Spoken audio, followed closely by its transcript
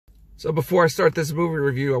So before I start this movie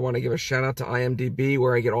review, I want to give a shout out to IMDb,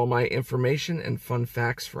 where I get all my information and fun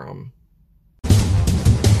facts from. Sorry,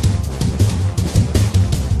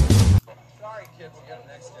 kid, we'll get an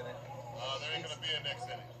next inning. There ain't gonna be a next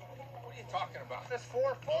inning. What are you talking about? That's 4-4.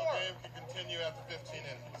 No game can continue after 15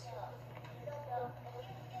 innings.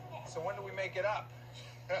 So when do we make it up?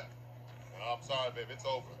 I'm sorry, babe. It's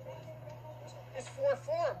over. It's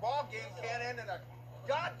 4-4. A ball game can't end in a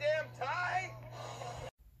goddamn tie.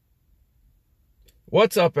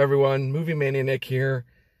 What's up, everyone? Movie Mania Nick here.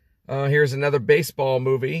 Here's another baseball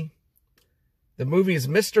movie. The movie is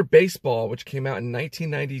Mr. Baseball, which came out in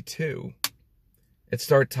 1992. It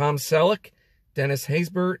starred Tom Selleck, Dennis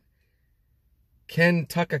Haysbert, Ken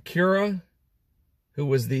Takakura, who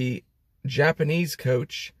was the Japanese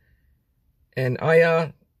coach, and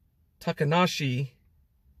Aya Takanashi,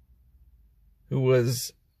 who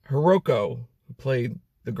was Hiroko, who played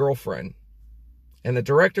the girlfriend. And the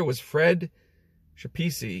director was Fred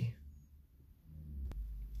Schepisi.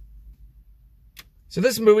 So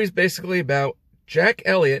this movie is basically about Jack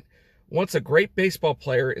Elliott, once a great baseball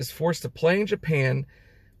player, is forced to play in Japan,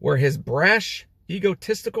 where his brash,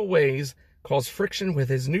 egotistical ways cause friction with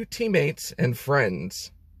his new teammates and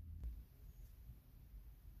friends.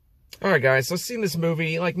 Alright guys, so I've seen this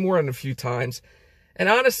movie like more than a few times, and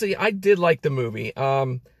honestly, I did like the movie.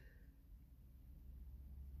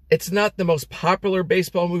 It's not the most popular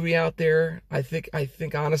baseball movie out there. I think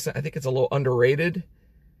honestly, I think it's a little underrated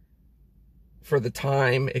for the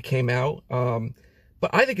time it came out. But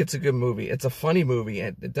I think it's a good movie. It's a funny movie.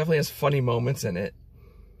 It definitely has funny moments in it.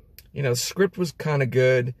 You know, the script was kind of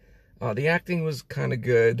good. The acting was kind of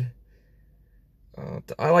good.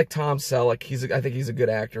 I like Tom Selleck. I think he's a good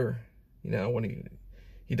actor. You know, when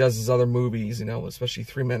he does his other movies, you know, especially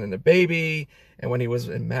Three Men and a Baby, and when he was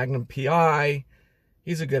in Magnum P.I.,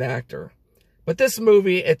 he's a good actor. But this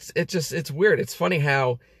movie, it's weird. It's funny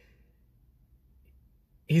how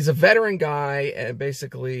he's a veteran guy, and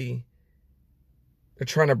basically they're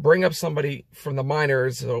trying to bring up somebody from the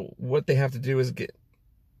minors. So what they have to do is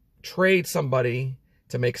trade somebody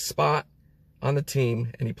to make a spot on the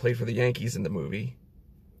team, and he played for the Yankees in the movie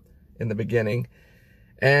in the beginning.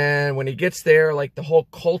 And when he gets there, like, the whole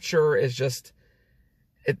culture is just,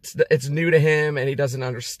 it's new to him, and he doesn't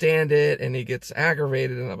understand it, and he gets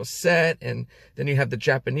aggravated and upset. And then you have the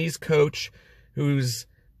Japanese coach who's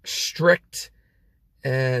strict,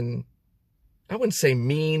 and I wouldn't say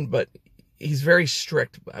mean, but he's very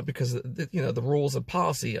strict because of the rules and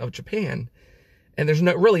policy of Japan, and there's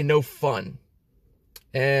really no fun.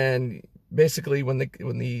 And basically, when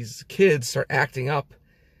these kids start acting up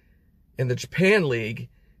in the Japan League,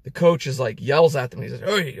 the coach is like, yells at them. He says,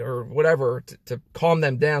 "Hey," or whatever, to calm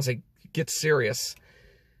them down. Say, get serious.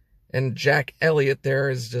 And Jack Elliott there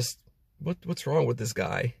is just, what's wrong with this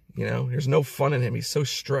guy? You know, there's no fun in him. He's so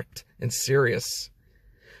strict and serious.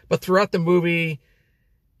 But throughout the movie,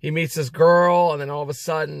 he meets this girl, and then all of a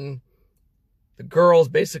sudden, the girl's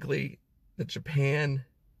basically the Japan.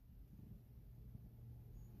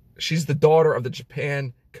 She's the daughter of the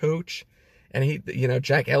Japan coach. And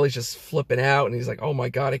Jack Elliott's just flipping out, and he's like, "Oh my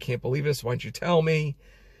God, I can't believe this. Why don't you tell me?"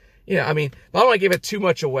 I mean, I don't want to give it too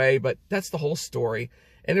much away, but that's the whole story.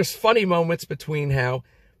 And there's funny moments between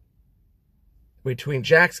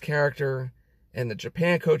Jack's character and the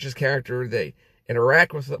Japan coach's character. They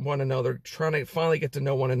interact with one another, trying to finally get to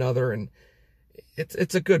know one another, and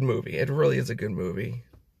it's a good movie. It really is a good movie.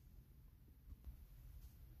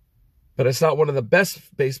 But it's not one of the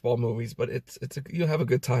best baseball movies, but you'll have a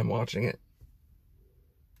good time watching it.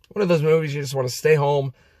 One of those movies you just want to stay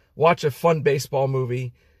home, watch a fun baseball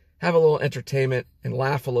movie, have a little entertainment, and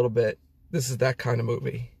laugh a little bit. This is that kind of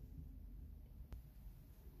movie.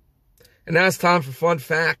 And now it's time for fun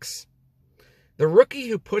facts. The rookie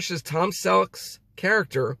who pushes Tom Selleck's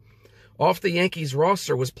character off the Yankees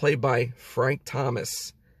roster was played by Frank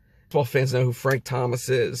Thomas. Baseball fans know who Frank Thomas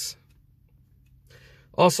is.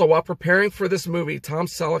 Also, while preparing for this movie, Tom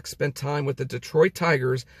Selleck spent time with the Detroit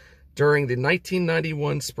Tigers during the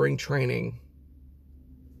 1991 spring training.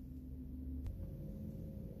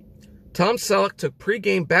 Tom Selleck took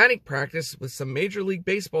pregame batting practice with some Major League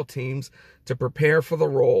Baseball teams to prepare for the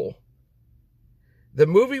role. The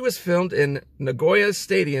movie was filmed in Nagoya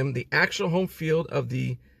Stadium, the actual home field of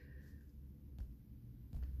the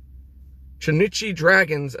Chunichi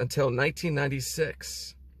Dragons, until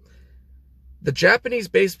 1996. The Japanese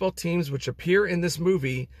baseball teams which appear in this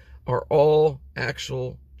movie are all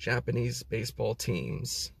actual Japanese baseball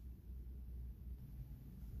teams.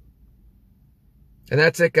 And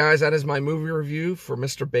that's it, guys. That is my movie review for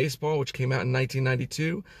Mr. Baseball, which came out in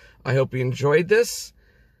 1992. I hope you enjoyed this.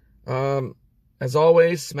 As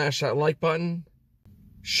always, smash that like button,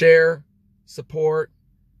 share, support,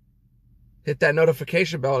 hit that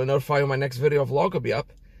notification bell to notify you when my next video vlog will be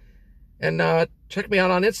up. And check me out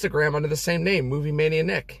on Instagram under the same name, Movie Mania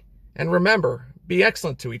Nick. And remember, be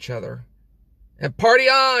excellent to each other. And party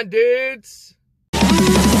on, dudes!